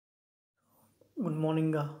Good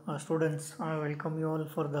morning, students. I welcome you all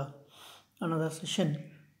for the another session.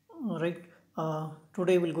 Right.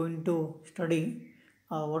 Today we're going to study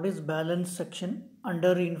what is balance section,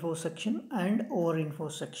 under reinforced section, and over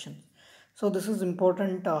reinforced section. So this is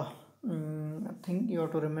important thing you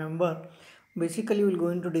have to remember. Basically, we're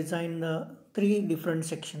going to design the three different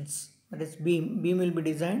sections. That is beam. Beam will be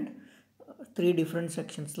designed three different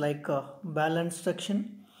sections like balanced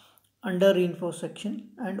section, under reinforced section,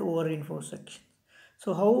 and over reinforced section.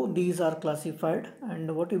 So how these are classified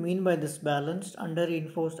and what you mean by this balanced, under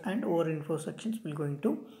reinforced and over reinforced sections we're going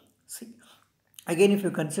to see. Again, if you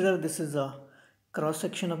consider this is a cross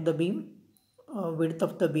section of the beam, width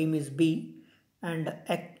of the beam is B, and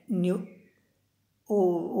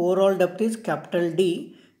overall depth is capital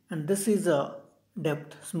D, and this is a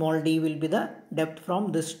depth, small d will be the depth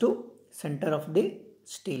from this to center of the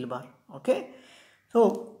steel bar. Okay,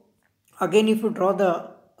 so again if you draw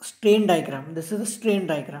the strain diagram, this is a strain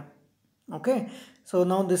diagram. Okay, so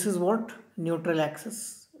now this is what neutral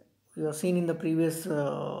axis. You have seen in the previous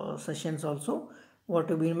sessions also what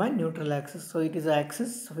to be my neutral axis. So it is an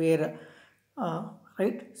axis where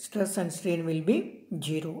right, stress and strain will be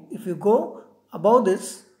 0. If you go above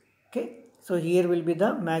this, okay, so here will be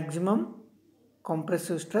the maximum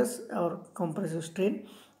compressive stress or compressive strain,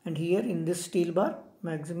 and here in this steel bar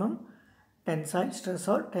maximum tensile stress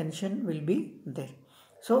or tension will be there.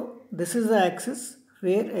 So this is the axis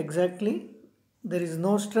where exactly there is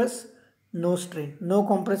no stress, no strain, no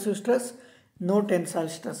compressive stress, no tensile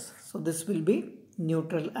stress. So this will be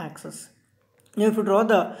neutral axis. Now if you draw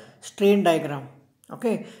the strain diagram,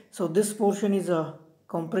 okay, so this portion is a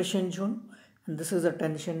compression zone and this is a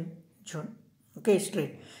tension zone. Okay,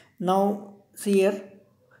 strain. Now see here,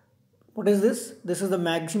 what is this? This is the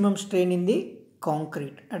maximum strain in the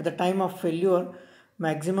concrete. At the time of failure,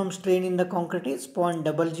 maximum strain in the concrete is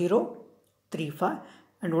 0.0035.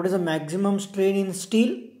 And what is the maximum strain in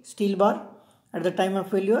steel bar? At the time of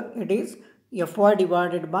failure, it is Fy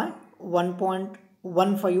divided by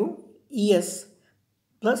 1.15 ES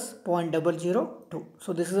plus 0.002.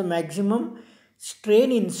 So this is a maximum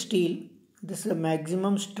strain in steel. This is a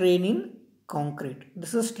maximum strain in concrete.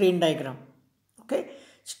 This is a strain diagram. Okay,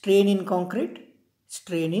 strain in concrete,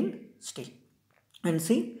 strain in steel. And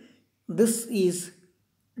see, this is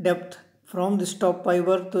depth from this top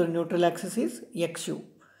fiber to the neutral axis is XU.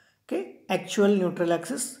 Okay, actual neutral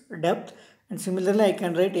axis depth. And similarly, I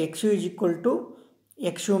can write XU is equal to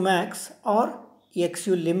XU max or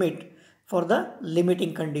XU limit for the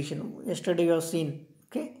limiting condition. Yesterday you have seen,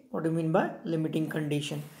 okay, what do you mean by limiting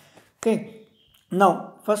condition? Okay,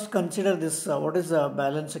 now first consider this, what is the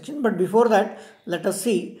balance section, but before that let us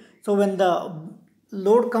see. So when the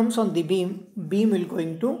load comes on the beam will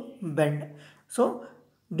going to bend. So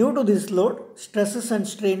due to this load, stresses and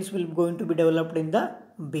strains will going to be developed in the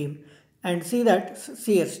beam. And see that,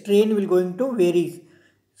 see here, strain will going to vary,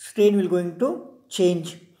 strain will going to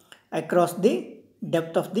change across the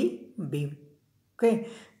depth of the beam. Okay,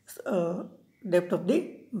 depth of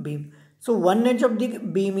the beam. So one edge of the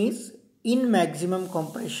beam is in maximum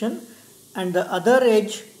compression and the other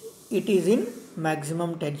edge it is in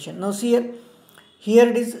maximum tension. Now see here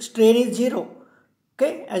it is, strain is 0.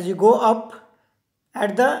 Okay, as you go up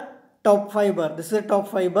at the top fiber, this is the top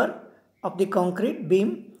fiber of the concrete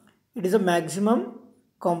beam, it is a maximum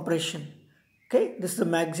compression. Okay, this is the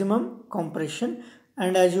maximum compression,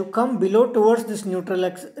 and as you come below towards this neutral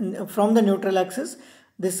axis, from the neutral axis,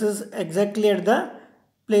 this is exactly at the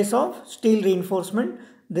place of steel reinforcement.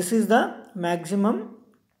 This is the maximum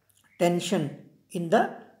tension in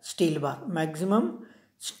the steel bar, maximum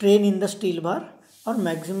strain in the steel bar, or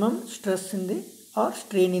maximum stress in the or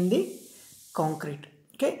strain in the concrete.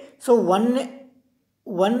 Okay, so one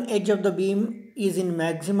edge of the beam is in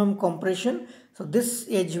maximum compression, so this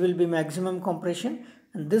edge will be maximum compression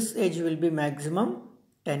and this edge will be maximum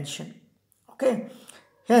tension. Okay,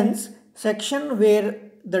 hence section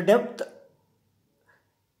where the depth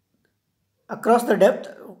across the depth,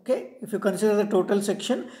 okay, if you consider the total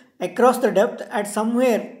section across the depth, at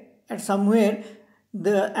somewhere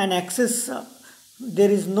an axis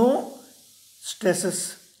there is no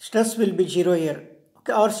stresses, stress will be 0 here,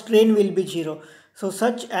 okay, or strain will be 0. So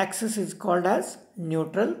such axis is called as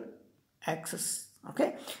neutral axis.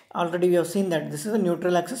 Okay, already we have seen that this is a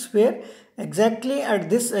neutral axis where exactly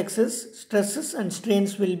at this axis stresses and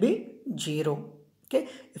strains will be 0. Okay,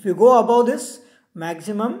 if you go above this,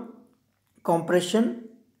 maximum compression,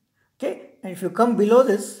 okay, and if you come below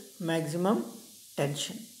this, maximum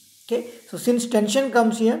tension. Okay, so since tension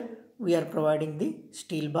comes here, we are providing the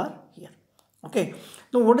steel bar here. Okay,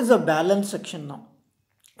 now what is a balance section now?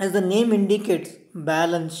 As the name indicates,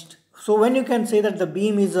 balanced. So when you can say that the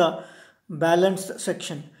beam is a balanced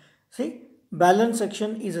section? See, balanced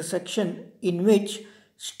section is a section in which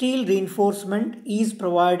steel reinforcement is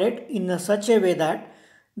provided in such a way that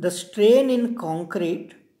the strain in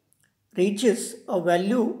concrete reaches a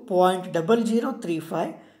value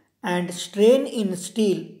 0.0035 and strain in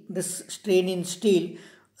steel, this strain in steel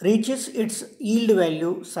reaches its yield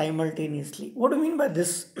value simultaneously. What do you mean by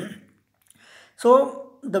this?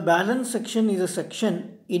 So the balance section is a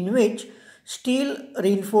section in which steel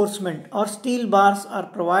reinforcement or steel bars are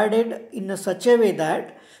provided in such a way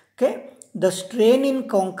that the strain in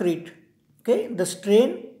concrete, the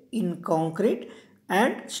strain in concrete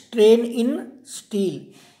and strain in steel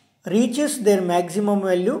reaches their maximum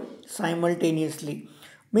value simultaneously.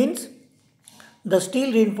 Means the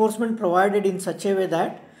steel reinforcement provided in such a way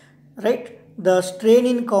that the strain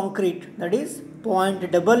in concrete, that is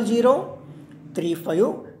 0.0035,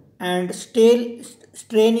 and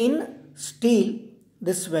strain in steel,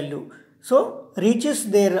 this value, so reaches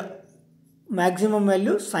their maximum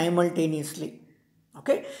value simultaneously.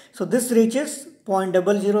 Okay, so this reaches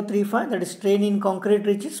 0.0035, that is strain in concrete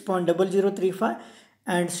reaches 0.0035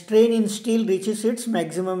 and strain in steel reaches its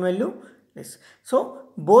maximum value. Yes.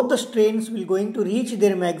 So both the strains will going to reach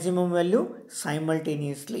their maximum value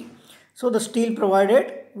simultaneously. So the steel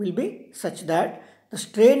provided will be such that the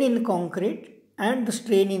strain in concrete and the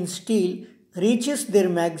strain in steel reaches their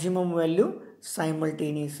maximum value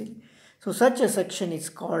simultaneously. So such a section is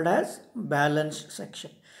called as balanced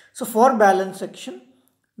section. So for balanced section,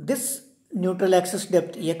 this neutral axis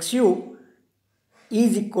depth XU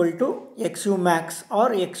is equal to XU max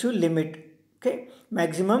or XU limit. Okay,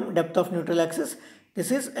 maximum depth of neutral axis.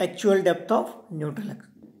 This is actual depth of neutral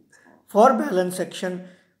axis. For balanced section,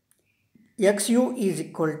 XU is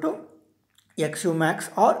equal to XU max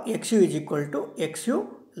or XU is equal to XU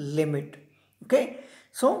limit. Okay,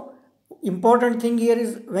 so important thing here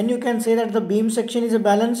is when you can say that the beam section is a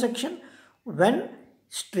balanced section, when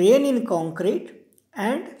strain in concrete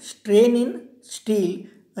and strain in steel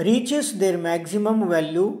reaches their maximum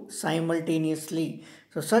value simultaneously.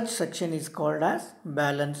 So such section is called as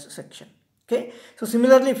balanced section. Okay, so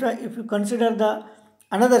similarly if you consider the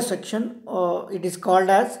another section, it is called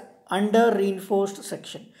as under reinforced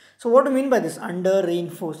section. So what do you mean by this under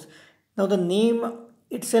reinforced? Now the name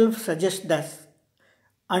itself suggests that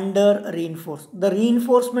under reinforced, the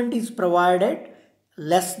reinforcement is provided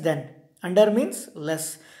less than. Under means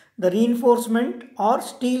less. The reinforcement or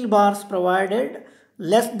steel bars provided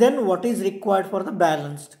less than what is required for the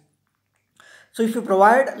balanced. So if you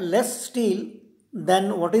provide less steel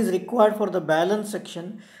than what is required for the balanced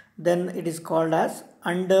section, then it is called as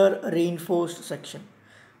under reinforced section.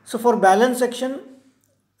 So for balanced section,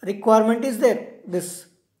 requirement is there, this.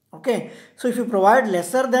 Okay, so if you provide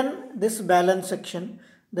lesser than this balanced section,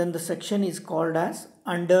 then the section is called as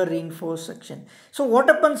under reinforced section. So what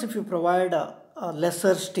happens if you provide a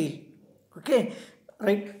lesser steel? Okay,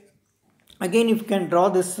 right. Again, you can draw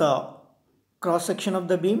this cross section of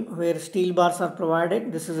the beam where steel bars are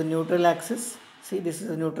provided. This is a neutral axis. See, this is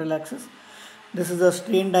a neutral axis. This is a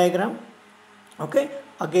strain diagram. Okay,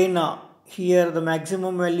 again here the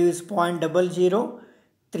maximum value is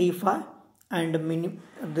 0.0035 and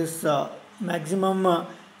this maximum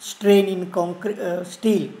strain in concrete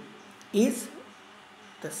steel is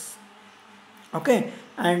this. Okay,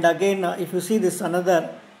 and again if you see this another,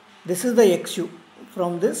 this is the XU.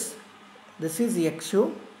 From this is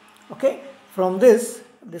XU. Okay, from this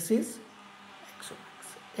is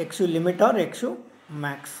XU limit or XU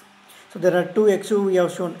max. So there are two XU we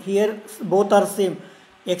have shown here, both are same.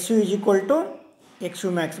 XU is equal to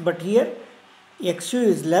XU max, but here XU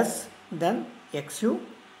is less than XU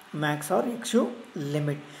max or XU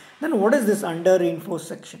limit. Then what is this under reinforced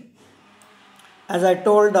section? As I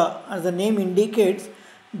told, as the name indicates,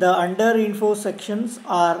 the under reinforced sections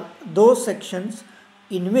are those sections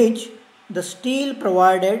in which the steel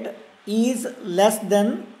provided is less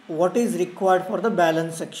than what is required for the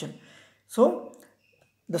balanced section. So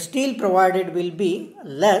the steel provided will be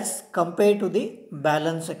less compared to the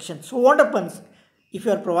balanced section. So what happens if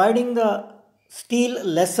you are providing the steel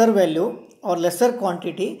lesser value or lesser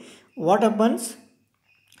quantity? What happens,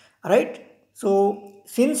 right? So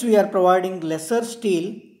since we are providing lesser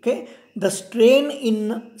steel, okay, the strain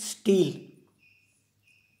in steel,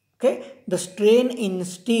 okay, the strain in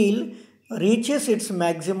steel reaches its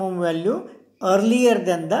maximum value earlier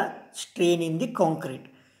than the strain in the concrete.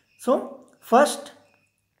 So first,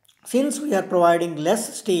 since we are providing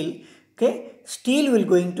less steel, okay, steel will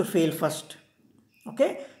going to fail first.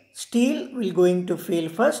 Okay, steel will going to fail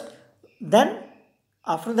first, then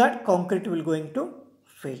after that concrete will going to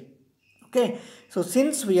fail. Okay, so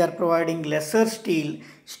since we are providing lesser steel,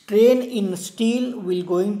 strain in steel will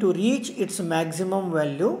going to reach its maximum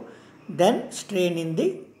value than strain in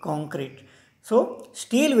the concrete. So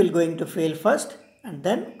steel will going to fail first and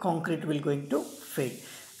then concrete will going to fail.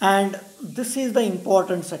 And this is the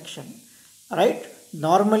important section, right?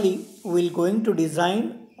 Normally we will going to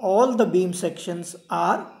design all the beam sections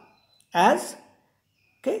are as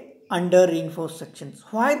under reinforced sections.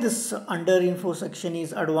 Why this under reinforced section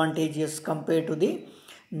is advantageous compared to the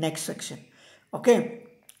next section? Okay,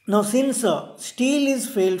 now since steel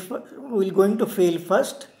is will going to fail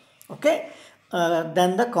first,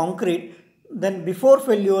 then the concrete, then before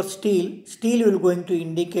failure steel will going to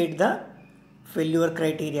indicate the failure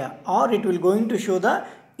criteria, or it will going to show the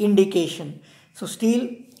indication. So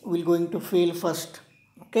steel will going to fail first.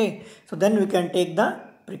 Okay, so then we can take the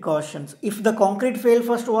precautions. If the concrete fail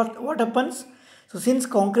first, what happens? So since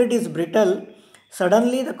concrete is brittle,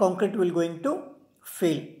 suddenly the concrete will going to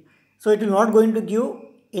fail. So it will not going to give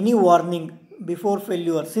any warning before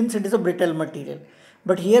failure since it is a brittle material.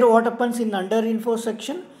 But here what happens in under reinforced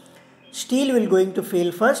section? Steel will going to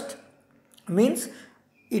fail first, means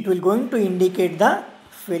it will going to indicate the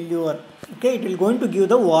failure. Okay, it will going to give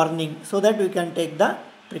the warning so that we can take the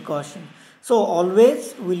precaution. So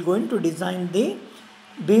always we will going to design the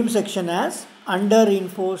beam section as under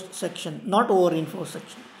reinforced section, not over reinforced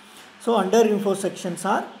section. So under reinforced sections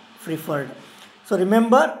are preferred. So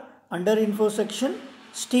remember, under reinforced section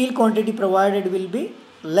steel quantity provided will be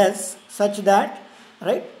less, such that,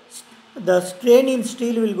 right, the strain in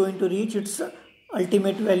steel will going to reach its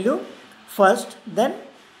ultimate value first, then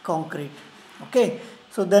concrete. Okay,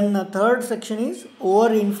 so then the third section is over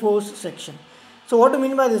reinforced section. So what do you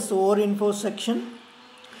mean by this over reinforced section?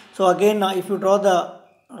 So again, if you draw the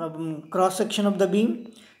cross section of the beam,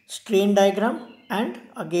 strain diagram, and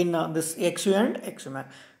again this XU and XU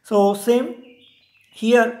max. So same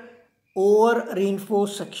here, over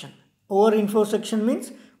reinforced section. Over reinforced section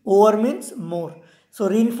means, over means more. So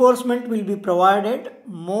reinforcement will be provided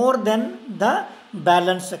more than the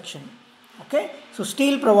balance section. Okay, so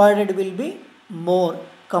steel provided will be more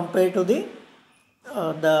compared to the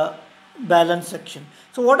balance section.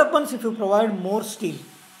 So what happens if you provide more steel?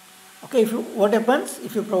 Okay, what happens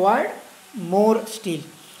if you provide more steel?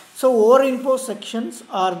 So over reinforced sections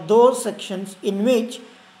are those sections in which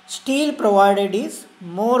steel provided is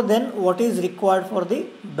more than what is required for the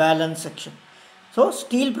balance section. So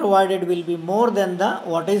steel provided will be more than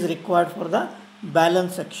what is required for the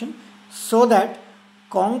balance section, so that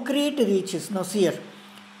concrete reaches, now see here,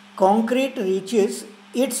 concrete reaches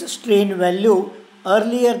its strain value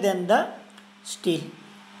earlier than the steel.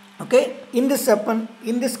 Okay, in this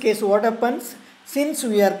case what happens? Since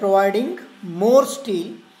we are providing more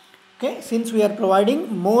steel,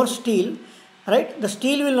 right, the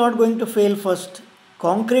steel will not going to fail first,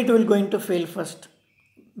 concrete will going to fail first,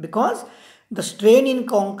 because the strain in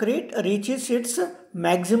concrete reaches its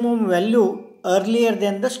maximum value earlier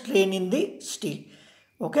than the strain in the steel.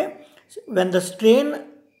 Okay, when the strain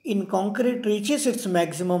in concrete reaches its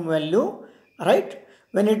maximum value, right,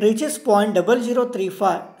 when it reaches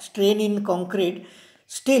 0.0035 strain in concrete,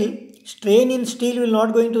 still strain in steel will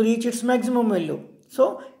not going to reach its maximum value.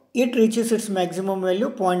 So it reaches its maximum value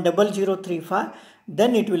 0.0035,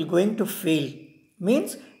 then it will going to fail.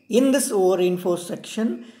 Means in this over reinforced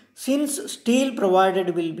section, since steel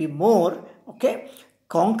provided will be more, okay,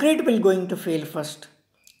 concrete will going to fail first.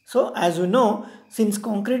 So as you know, since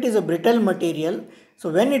concrete is a brittle material, so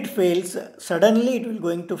when it fails, suddenly it will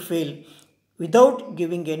going to fail without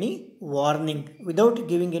giving any warning,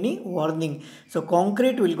 So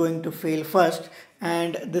concrete will going to fail first,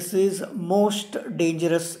 and this is most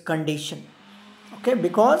dangerous condition. Okay,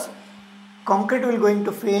 because concrete will going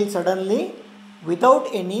to fail suddenly without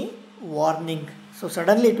any warning. So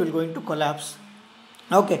suddenly it will going to collapse.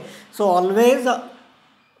 Okay, so always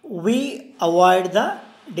we avoid the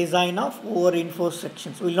design of over reinforced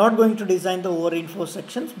sections. We will not going to design the over reinforced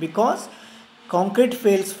sections because concrete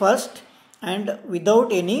fails first, and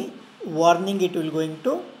without any warning it will going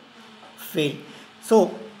to fail.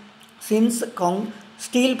 So since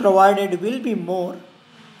steel provided will be more,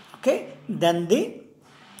 okay, than the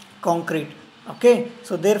concrete, okay,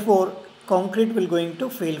 so therefore concrete will going to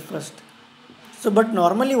fail first. So but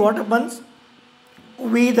normally what happens,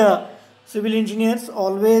 we the civil engineers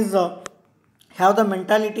always have the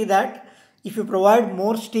mentality that if you provide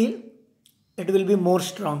more steel, it will be more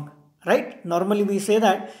strong, right? Normally we say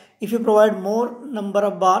that if you provide more number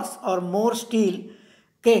of bars or more steel,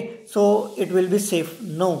 okay, so it will be safe.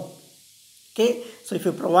 No. Okay, so if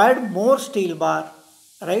you provide more steel bar,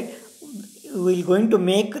 right, we will going to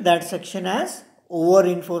make that section as over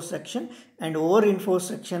reinforced section, and over reinforced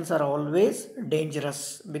sections are always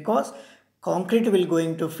dangerous because concrete will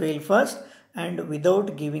going to fail first and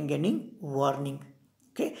without giving any warning.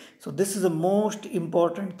 Okay, so this is the most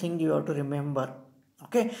important thing you have to remember.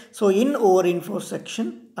 Okay, so in over reinforced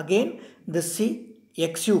section, again this see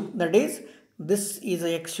XU, that is this is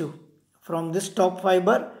a XU from this top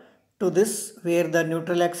fiber to this where the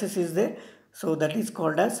neutral axis is there, so that is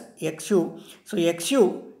called as XU. So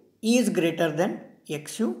XU is greater than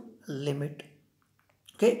XU limit.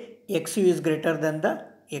 Okay, XU is greater than the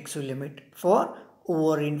XU limit for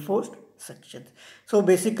over reinforced sections. So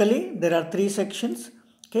basically there are three sections.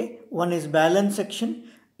 Okay, one is balance section,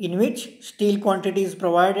 in which steel quantity is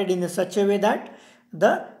provided in such a way that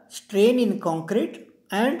the strain in concrete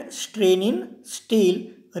and strain in steel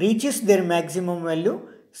reaches their maximum value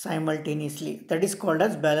simultaneously. That is called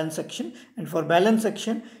as balance section, and for balance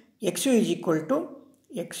section XU is equal to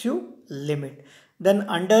XU limit. Then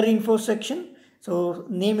under reinforced section, so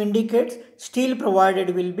name indicates steel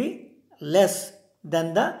provided will be less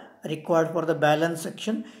than the required for the balance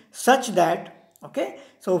section, such that, okay,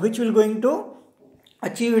 so which will going to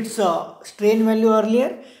achieve its strain value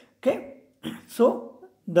earlier. Okay, so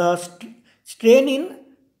the strain in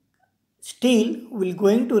steel will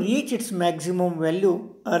going to reach its maximum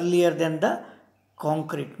value earlier than the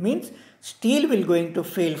concrete, means steel will going to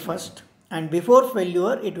fail first, and before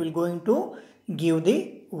failure it will going to give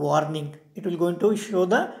the warning, it will going to show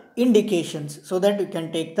the indications so that you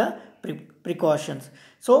can take the precautions.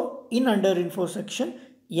 So in under reinforced section,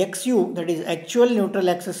 XU, that is actual neutral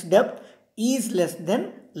axis depth, is less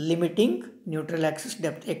than limiting neutral axis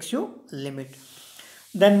depth, XU limit.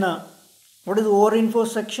 Then what is over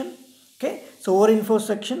reinforced section? Okay, so over reinforced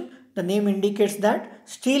section, the name indicates that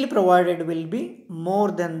steel provided will be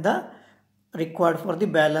more than the required for the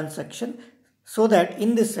balance section, so that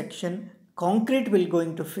in this section concrete will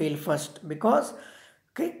going to fail first, because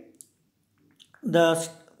okay, the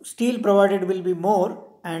steel provided will be more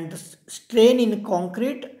and the strain in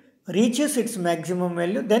concrete reaches its maximum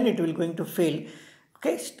value, then it will going to fail.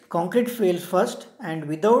 Okay, concrete fails first and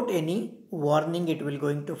without any warning it will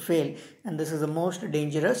going to fail, and this is the most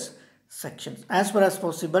dangerous sections. As far as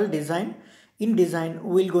possible, in design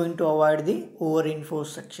we will going to avoid the over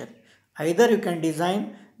reinforced section. Either you can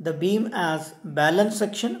design the beam as balance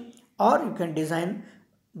section, or you can design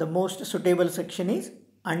the most suitable section is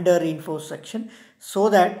under reinforced section, so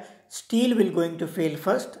that steel will going to fail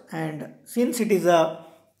first, and since it is a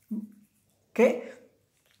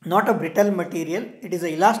not a brittle material, it is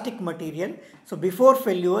a elastic material, so before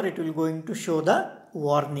failure it will going to show the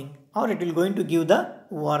warning, or it will going to give the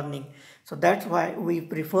warning. So that's why we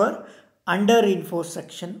prefer under reinforced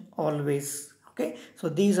section always. Okay, so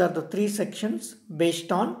these are the three sections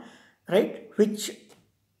based on, right,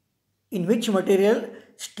 in which material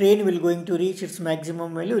strain will going to reach its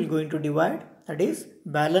maximum value will going to divide, that is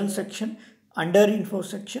balance section, under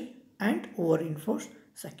reinforced section and over reinforced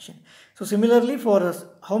section. So similarly for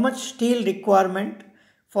how much steel requirement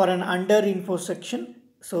for an under reinforced section,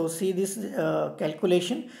 so see this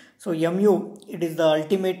calculation. So MU, it is the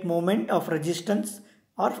ultimate moment of resistance,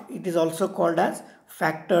 or it is also called as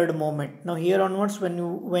factored moment. Now here onwards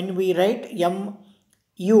when we write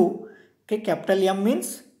MU, okay, capital M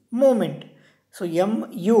means moment, so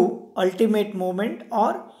MU ultimate moment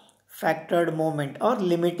or factored moment or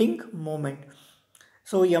limiting moment.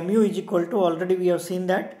 So MU is equal to, already we have seen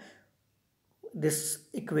that, this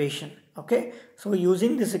equation. Okay, so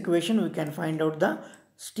using this equation we can find out the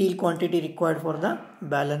steel quantity required for the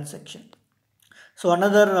balance section. So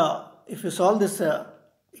another, if you solve this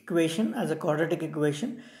equation as a quadratic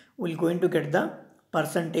equation, we are going to get the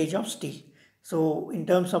percentage of steel. So in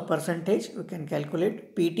terms of percentage, we can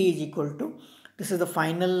calculate PT is equal to, this is the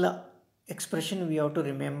final expression we have to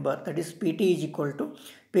remember, that is PT is equal to,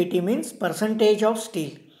 PT means percentage of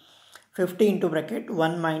steel, 50 into bracket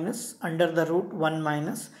 1 minus under the root 1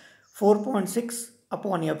 minus 4.6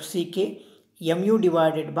 upon FCK MU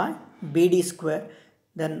divided by BD square,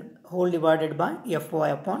 then whole divided by FY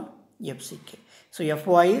upon FCK. So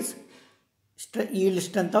FY is yield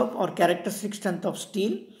strength of or characteristic strength of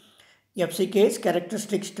steel, FCK is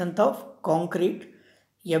characteristic strength of concrete,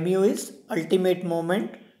 MU is ultimate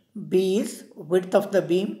moment, B is width of the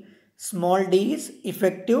beam, small d is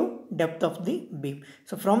effective depth of the beam.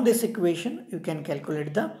 So from this equation you can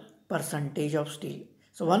calculate the percentage of steel.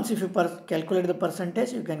 So once if you calculate the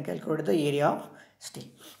percentage, you can calculate the area of steel.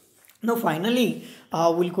 Now finally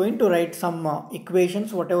we'll going to write some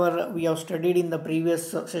equations whatever we have studied in the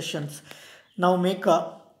previous sessions. Now make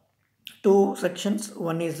two sections.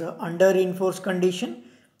 One is under reinforced condition,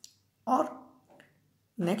 or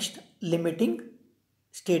next limiting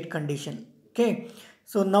state condition. Okay,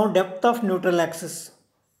 so now depth of neutral axis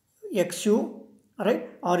xu, right,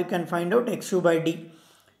 or you can find out xu by d.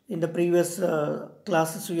 In the previous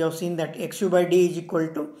classes we have seen that xu by d is equal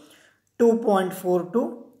to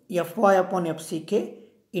 2.42 fy upon fck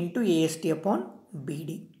into ast upon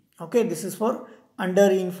bd. Okay, this is for under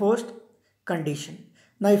reinforced condition.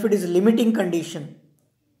 Now if it is limiting condition,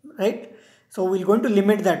 right, so we're going to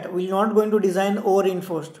limit that. We're not going to design over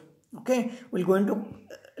reinforced. Okay, we're going to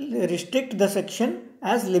restrict the section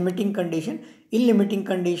as limiting condition. In limiting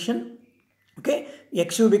condition, okay,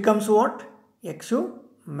 xu becomes what? Xu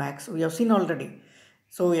max. We have seen already.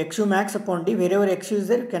 So xu max upon d, wherever xu is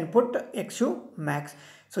there, you can put xu max.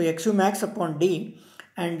 So xu max upon d,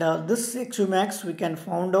 and this xu max we can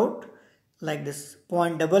found out like this: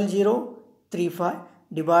 0.0035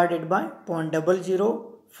 divided by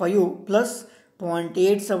 0.005 plus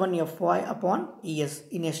 0.87 fy upon es.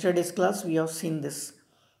 In yesterday's class we have seen this.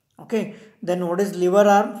 Okay, then what is lever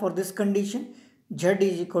arm for this condition? Z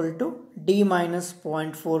is equal to d minus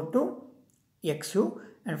 0.42 xu,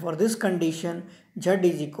 and for this condition Z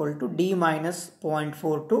is equal to d minus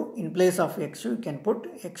 0.42. In place of xu you can put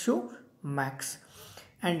xu max.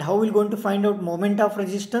 And how we are going to find out moment of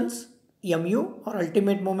resistance? Mu, or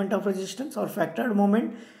ultimate moment of resistance, or factored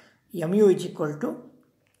moment. Mu is equal to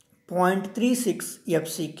 0.36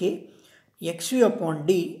 fck xu upon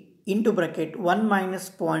d into bracket 1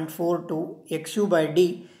 minus 0.42 xu by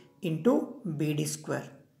d into bd square.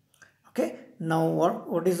 Okay, now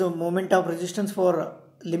what is the moment of resistance for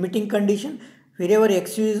limiting condition? Wherever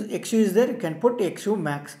xu is there, you can put xu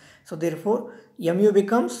max. So therefore mu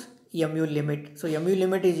becomes mu limit. So mu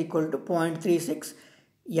limit is equal to 0.36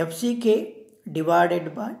 fck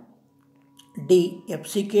divided by d,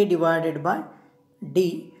 fck divided by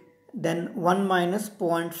d, then 1 minus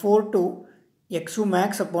 0.42 xu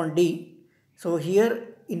max upon d. So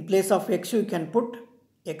here in place of xu you can put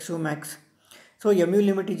xu max. So mu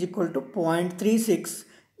limit is equal to 0.36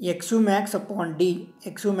 xu max upon d,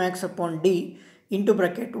 xu max upon d into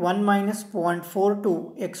bracket 1 minus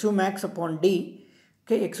 0.42 xu max upon d,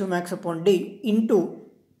 okay, xu max upon d into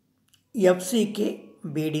fck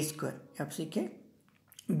bd square, fck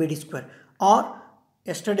bd square. Or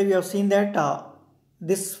yesterday we have seen that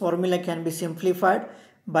this formula can be simplified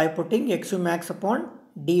by putting xu max upon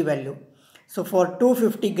d value. So for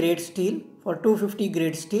 250 grade steel,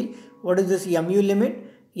 what is this mu limit?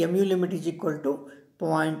 Mu limit is equal to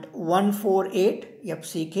 0.148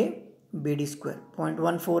 fck bd square,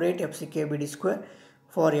 0.148 fck bd square.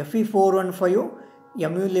 For Fe415,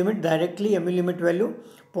 mu limit value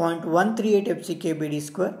 0.138 fck bd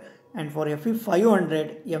square, and for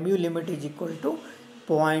Fe500 mu limit is equal to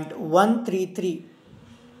 0.133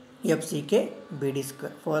 fck bd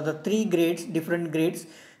square. For the three grades, different grades,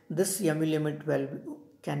 this mu limit value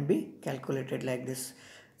can be calculated like this.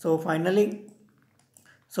 So finally,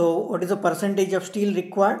 so what is the percentage of steel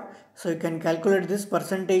required? So you can calculate this.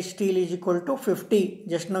 Percentage steel is equal to 50.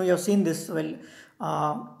 Just now you have seen this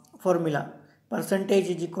formula. Percentage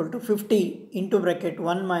is equal to 50 into bracket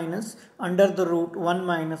 1 minus under the root 1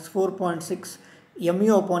 minus 4.6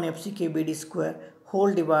 mu upon fck bd square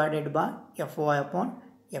whole divided by fy upon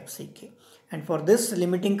fck. And for this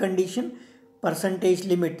limiting condition, percentage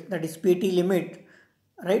limit, that is pt limit,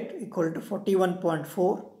 right, equal to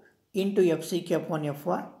 41.4 into fck upon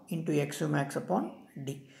fy into xu max upon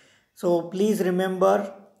d. So please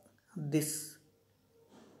remember this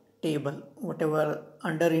table, whatever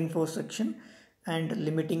under reinforced section and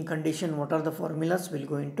limiting condition, what are the formulas we're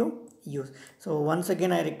going to use. So once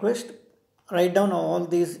again I request, write down all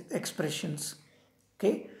these expressions,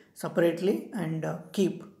 okay, separately, and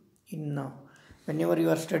keep in whenever you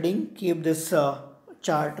are studying, keep this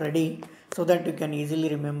chart ready so that you can easily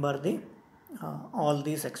remember the all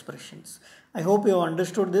these expressions. I hope you have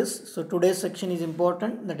understood this. So today's section is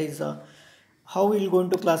important, that is how we are going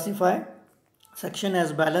to classify section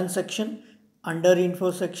as balanced section, under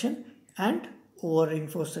reinforced section, and over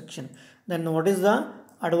reinforced section. Then what is the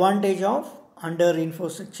advantage of under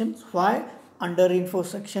reinforced sections, why under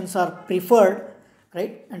reinforced sections are preferred,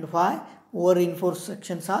 right, and why over reinforced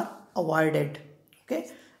sections are avoided. Okay,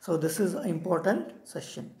 so this is an important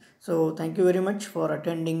session. So thank you very much for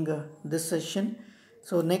attending this session.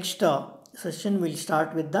 So next session we'll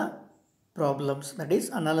start with the problems, that is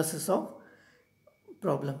analysis of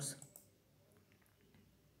problems.